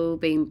handle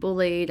being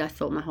bullied. I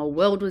thought my whole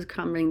world was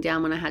crumbling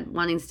down. When I had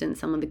one instance,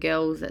 some of the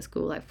girls at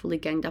school like fully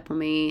ganged up on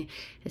me,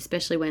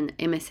 especially when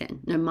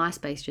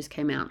MySpace just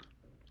came out,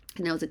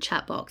 and there was a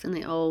chat box, and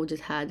they all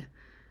just had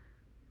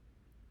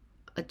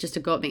just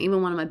a go at me.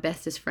 Even one of my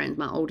bestest friends,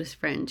 my oldest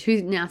friend,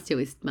 who now still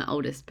is my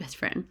oldest best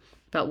friend,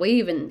 but we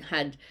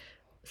had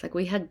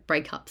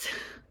breakups.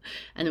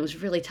 And it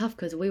was really tough,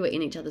 because we were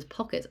in each other's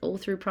pockets all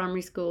through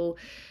primary school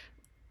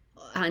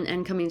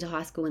and coming into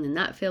high school, and then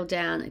that fell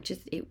down.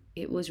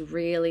 It was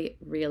really,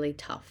 really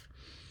tough.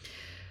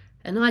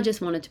 And I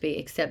just wanted to be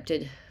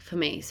accepted for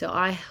me. So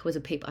I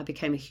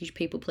became a huge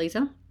people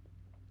pleaser.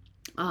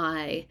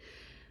 I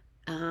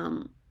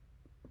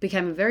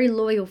became a very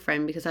loyal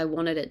friend because I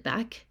wanted it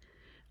back.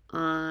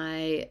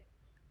 I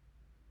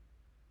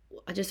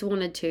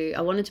wanted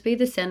to be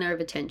the center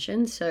of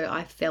attention, so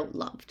I felt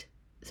loved.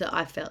 So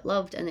I felt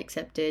loved and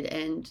accepted,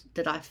 and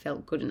that I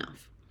felt good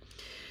enough.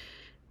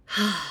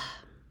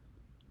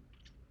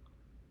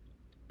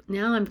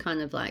 Now I'm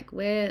kind of like,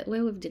 where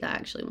did I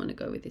actually want to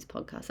go with this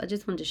podcast? I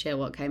just wanted to share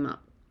what came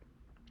up.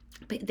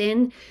 But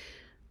then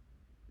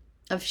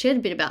I've shared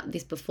a bit about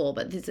this before,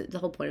 but the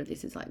whole point of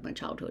this is like my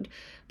childhood.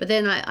 But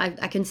then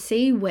I can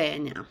see where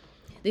now,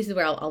 this is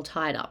where I'll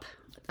tie it up.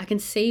 I can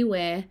see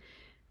where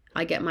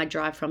I get my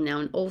drive from now.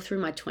 And all through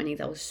my 20s,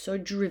 I was so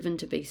driven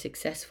to be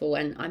successful.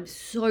 And I'm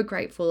so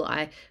grateful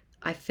I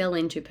fell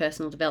into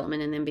personal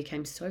development and then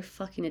became so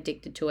fucking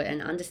addicted to it,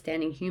 and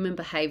understanding human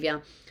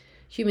behavior,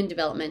 human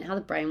development, how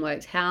the brain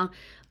works, how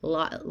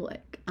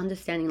like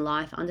understanding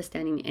life,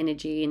 understanding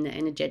energy and the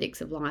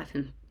energetics of life,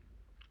 and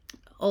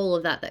all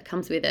of that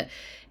comes with it.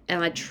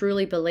 And I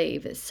truly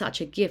believe it's such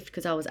a gift,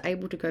 because I was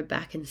able to go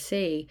back and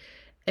see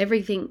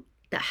everything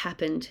that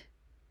happened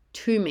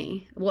to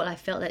me, what I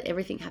felt that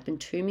everything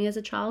happened to me as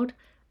a child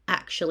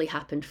actually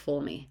happened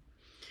for me.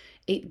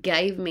 It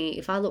gave me,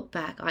 if I look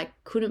back, I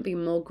couldn't be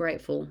more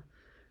grateful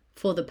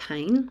for the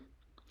pain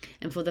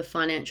and for the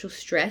financial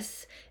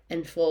stress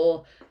and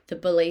for the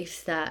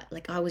beliefs that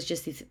like I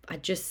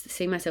just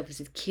see myself as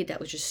this kid that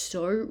was just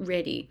so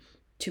ready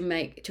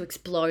to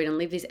explode and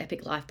live this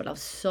epic life. But I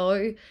was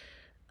so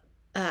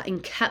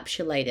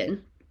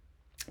encapsulated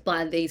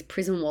by these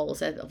prison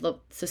walls of the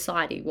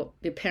society, what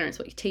your parents,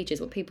 what your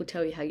teachers, what people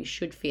tell you how you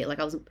should feel. Like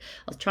I was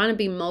trying to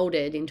be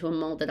molded into a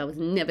mold that I was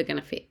never going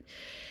to fit.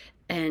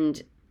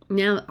 And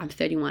now I'm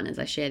 31 as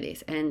I share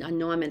this, and I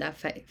know I'm at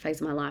that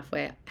phase of my life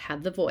where I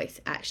have the voice,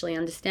 actually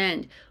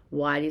understand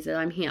why it is that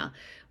I'm here,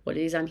 what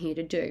it is I'm here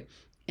to do.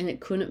 And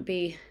it couldn't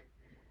be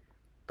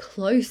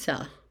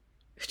closer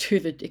to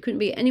it couldn't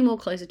be any more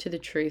closer to the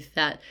truth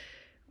that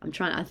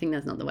I think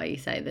that's not the way you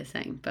say the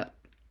saying, but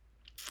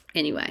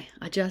anyway,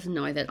 I just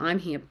know that I'm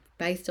here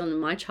based on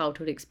my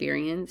childhood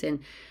experience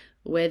and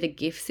where the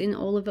gifts in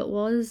all of it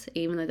was,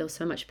 even though there was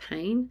so much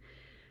pain.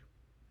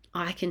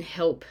 I can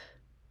help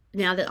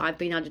now that I've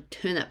been able to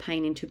turn that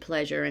pain into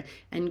pleasure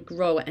and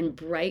grow and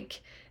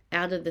break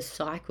out of the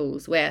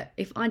cycles where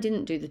if I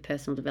didn't do the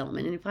personal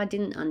development and if I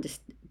didn't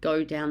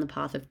go down the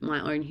path of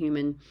my own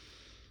human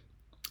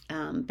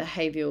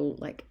behavioral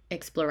like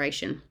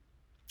exploration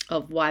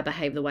of why I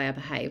behave the way I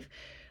behave,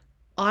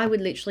 I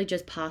would literally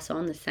just pass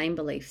on the same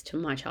beliefs to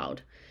my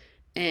child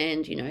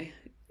and,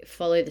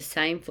 follow the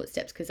same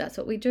footsteps, because that's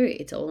what we do.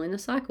 It's all in a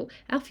cycle.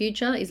 Our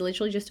future is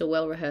literally just a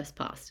well-rehearsed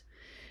past.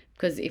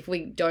 Because if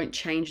we don't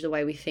change the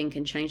way we think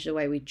and change the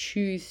way we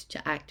choose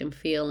to act and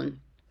feel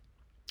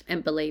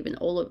and believe in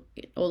all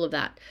of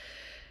that.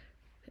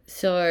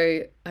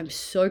 So I'm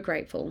so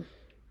grateful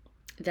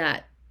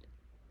that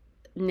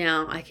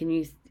now I can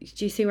use,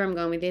 do you see where I'm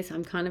going with this?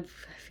 I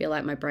feel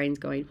like my brain's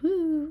going,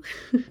 whoo,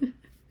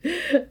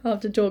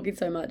 after talking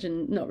so much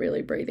and not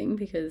really breathing,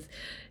 because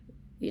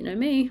you know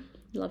me,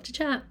 love to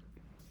chat.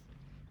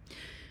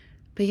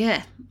 But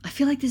yeah, I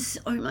feel like there's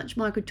so much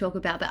more I could talk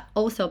about. But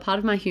also, part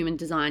of my human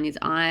design is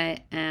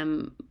I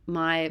can't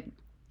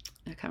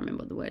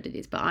remember what the word it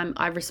is, but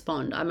I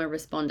respond. I'm a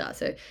responder.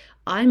 So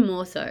I'm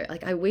more so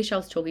like, I wish I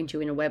was talking to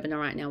you in a webinar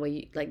right now where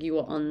you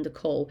were on the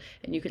call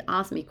and you could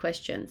ask me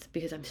questions,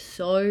 because I'm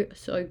so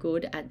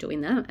good at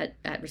doing that,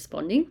 at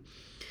responding.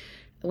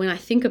 When I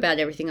think about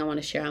everything I want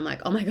to share, I'm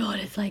like, oh my God,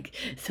 it's like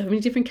so many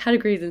different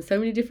categories and so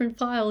many different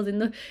files in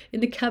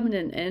the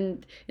cabinet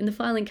and in the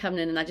filing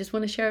cabinet, and I just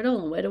want to share it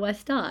all. And where do I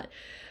start?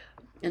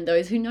 And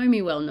those who know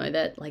me well know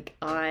that like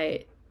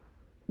I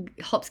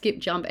hop, skip,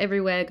 jump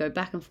everywhere, go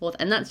back and forth,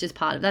 and that's just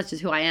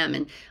who I am.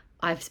 And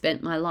I've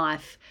spent my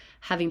life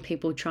having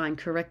people try and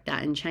correct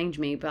that and change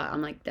me, but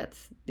I'm like,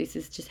 this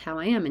is just how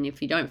I am. And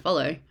if you don't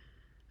follow,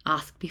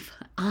 ask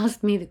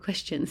me the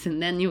questions, and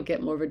then you'll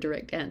get more of a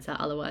direct answer.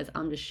 Otherwise,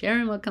 I'm just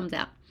sharing what comes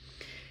out,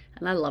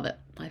 and I love it.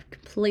 I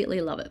completely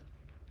love it.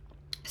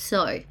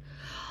 So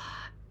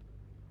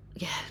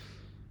yeah,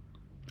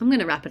 I'm going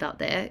to wrap it up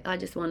there. I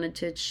just wanted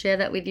to share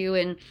that with you,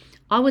 and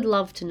I would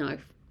love to know,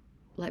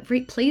 like,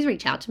 please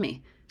reach out to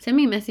me. Send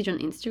me a message on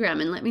Instagram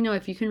and let me know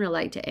if you can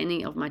relate to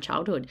any of my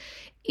childhood.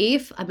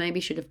 If I maybe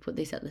should have put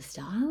this at the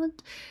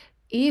start,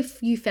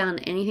 if you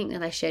found anything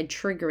that I shared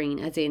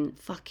triggering, as in,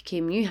 fuck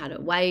Kim, you had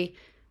it way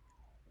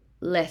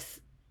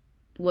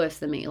worse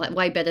than me, like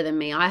way better than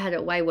me. I had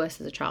it way worse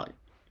as a child,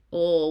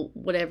 or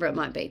whatever it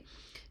might be.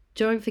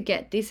 Don't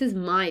forget, this is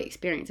my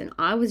experience, and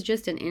I was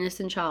just an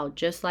innocent child,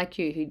 just like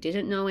you, who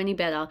didn't know any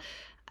better,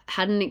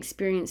 hadn't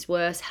experienced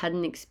worse,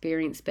 hadn't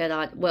experienced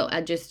better. Well,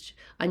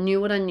 I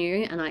knew what I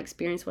knew, and I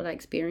experienced what I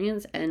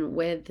experienced, and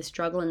where the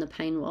struggle and the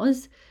pain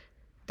was,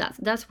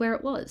 that's where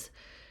it was.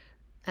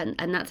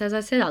 And that's, as I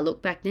said, I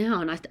look back now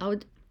and I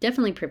was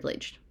definitely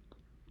privileged.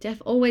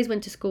 Always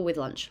went to school with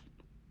lunch.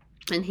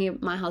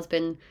 And my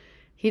husband,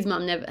 his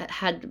mum never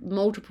had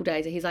multiple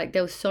days. He's like,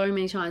 there was so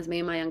many times me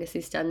and my younger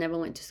sister never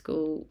went to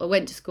school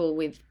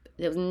with,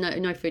 there was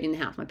no food in the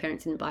house. My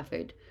parents didn't buy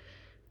food.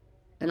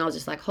 And I was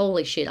just like,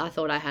 holy shit, I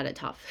thought I had it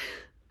tough.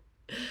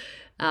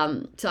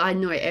 So I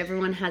know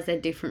everyone has their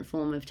different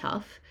form of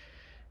tough.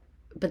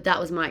 But that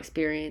was my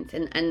experience.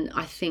 And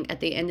I think at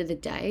the end of the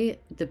day,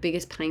 the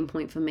biggest pain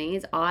point for me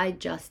is I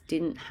just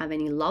didn't have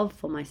any love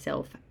for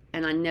myself,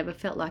 and I never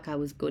felt like I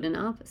was good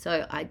enough.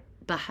 So I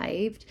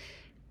behaved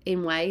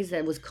in ways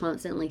that was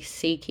constantly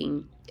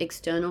seeking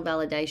external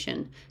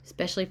validation,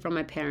 especially from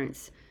my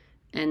parents,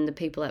 and the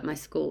people at my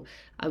school.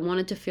 I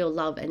wanted to feel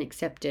loved and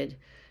accepted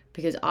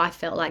because I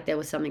felt like there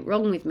was something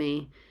wrong with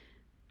me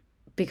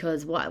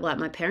because like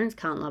my parents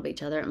can't love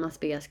each other. It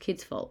must be us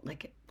kids' fault.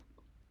 Like,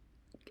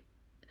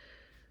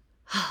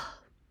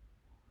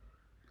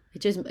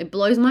 it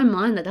blows my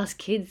mind that us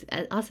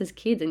as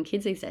kids and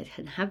kids these days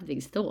can have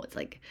these thoughts.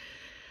 Like,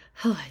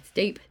 it's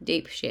deep,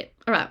 deep shit.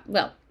 All right,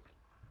 well,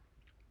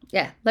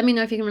 yeah, let me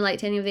know if you can relate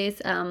to any of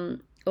this,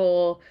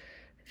 or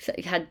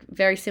had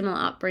very similar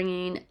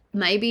upbringing.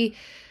 Maybe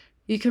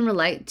you can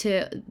relate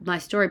to my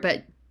story,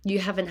 but you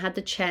haven't had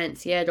the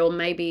chance yet, or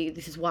maybe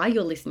this is why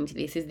you're listening to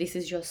this, this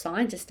is your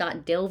sign to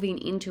start delving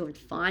into and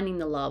finding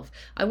the love.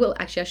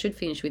 I should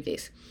finish with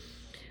this,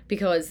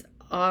 because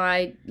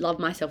I love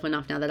myself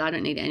enough now that I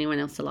don't need anyone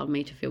else to love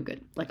me to feel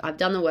good. Like, I've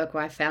done the work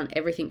where I found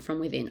everything from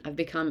within. I've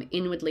become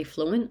inwardly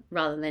fluent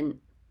rather than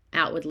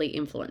outwardly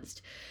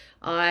influenced.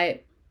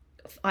 I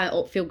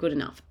feel good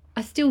enough.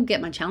 I still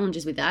get my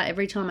challenges with that.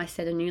 Every time I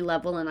set a new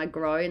level and I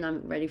grow and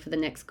I'm ready for the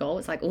next goal,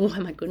 it's like, oh,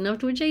 am I good enough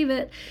to achieve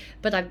it?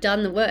 But I've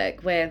done the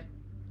work where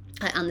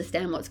I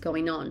understand what's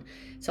going on.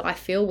 So I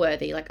feel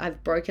worthy. Like,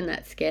 I've broken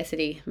that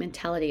scarcity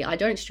mentality. I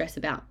don't stress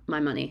about my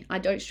money. I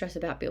don't stress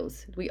about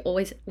bills. We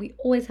always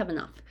have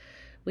enough.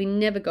 We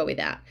never go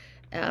without.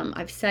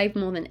 I've saved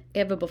more than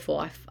ever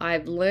before.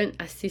 I've learned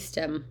a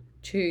system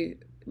to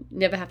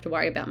never have to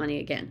worry about money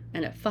again,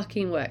 and it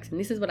fucking works. And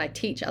this is what I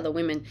teach other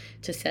women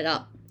to set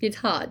up. It's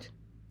hard.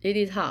 It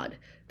is hard,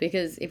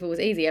 because if it was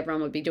easy,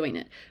 everyone would be doing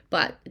it.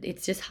 But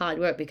it's just hard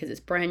work because it's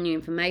brand new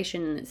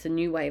information and it's a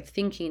new way of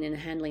thinking and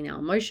handling our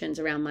emotions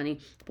around money.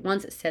 But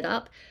once it's set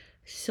up,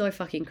 so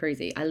fucking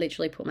crazy. I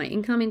literally put my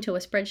income into a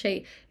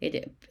spreadsheet.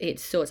 It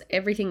sorts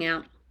everything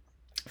out,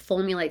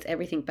 formulates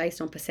everything based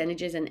on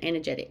percentages and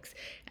energetics,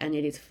 and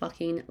it is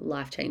fucking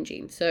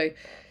life-changing. So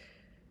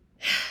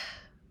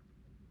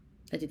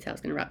I did say I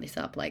was going to wrap this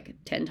up like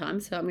 10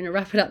 times, so I'm going to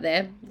wrap it up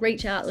there.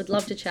 Reach out, would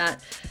love to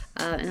chat,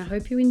 and I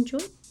hope you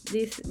enjoyed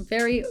this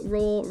very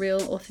raw,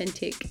 real,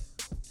 authentic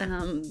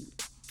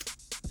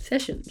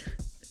session.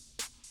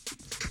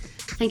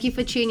 Thank you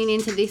for tuning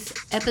into this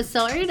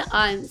episode.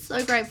 I'm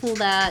so grateful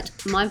that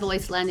my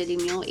voice landed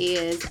in your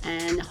ears,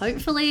 and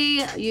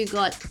hopefully you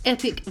got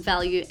epic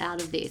value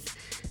out of this.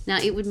 Now,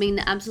 it would mean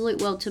the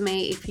absolute world to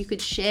me if you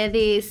could share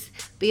this,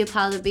 be a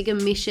part of the bigger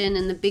mission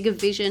and the bigger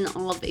vision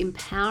of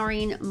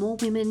empowering more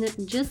women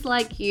just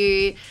like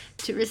you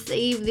to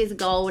receive this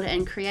gold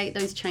and create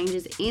those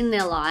changes in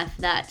their life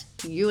that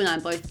you and I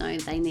both know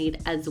they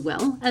need as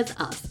well as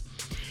us.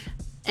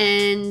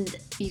 And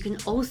you can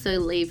also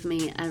leave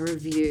me a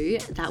review.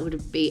 That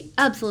would be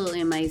absolutely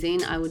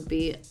amazing. I would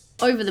be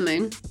over the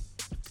moon.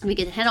 We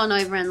can head on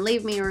over and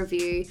leave me a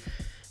review.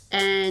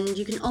 And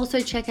you can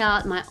also check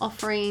out my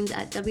offerings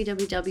at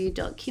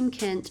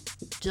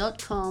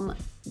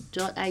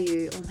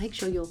www.kimkent.com.au, or make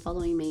sure you're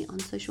following me on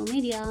social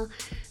media.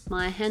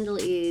 My handle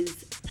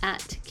is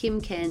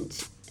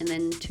 @KimKent and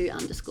then 2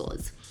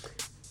 underscores.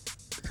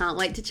 Can't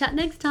wait to chat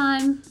next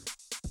time.